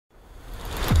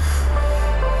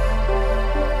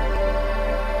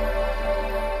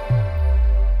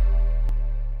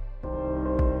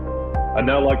I'd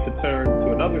now like to turn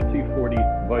to another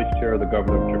C40 Vice Chair of the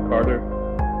Governor of Jakarta,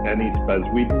 Anies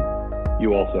Baswedan.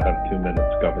 You also have 2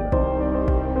 minutes, Governor.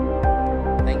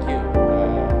 Thank you,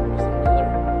 Mr. Miller.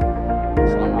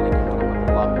 Assalamualaikum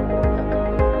warahmatullahi wabarakatuh.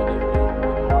 Good evening,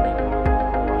 good morning,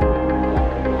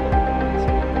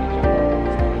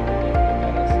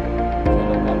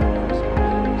 fellow governors,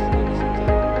 mayors, ladies and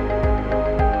gentlemen.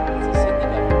 It's a city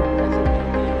government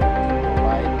responsibility to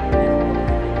provide a livable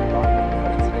living environment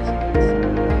for its residents.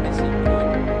 And this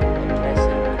includes addressing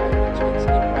climate change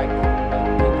impact by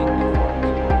making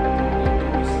efforts to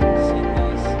reduce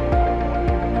cities' carbon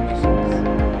emissions.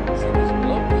 Cities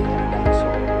globally have done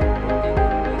so, putting in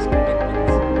place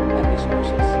commitments and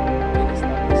resources in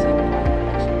establishing climate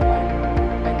action plan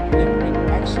and delivering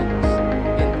actions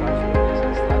in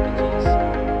transformation strategies.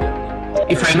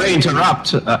 If I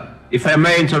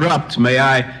may interrupt,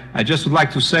 I just would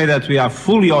like to say that we are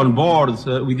fully on board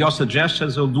with your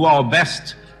suggestions. We'll do our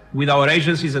best with our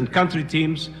agencies and country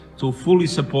teams to fully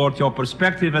support your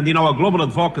perspective and in our global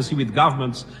advocacy with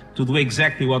governments to do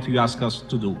exactly what you ask us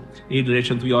to do in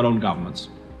relation to your own governments.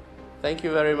 Thank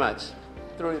you very much.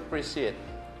 Truly appreciate.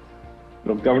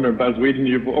 Well, Governor Baswedan,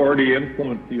 you've already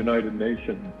influenced the United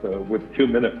Nations with 2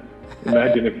 minutes.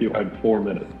 Imagine if you had 4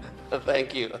 minutes.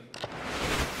 Thank you.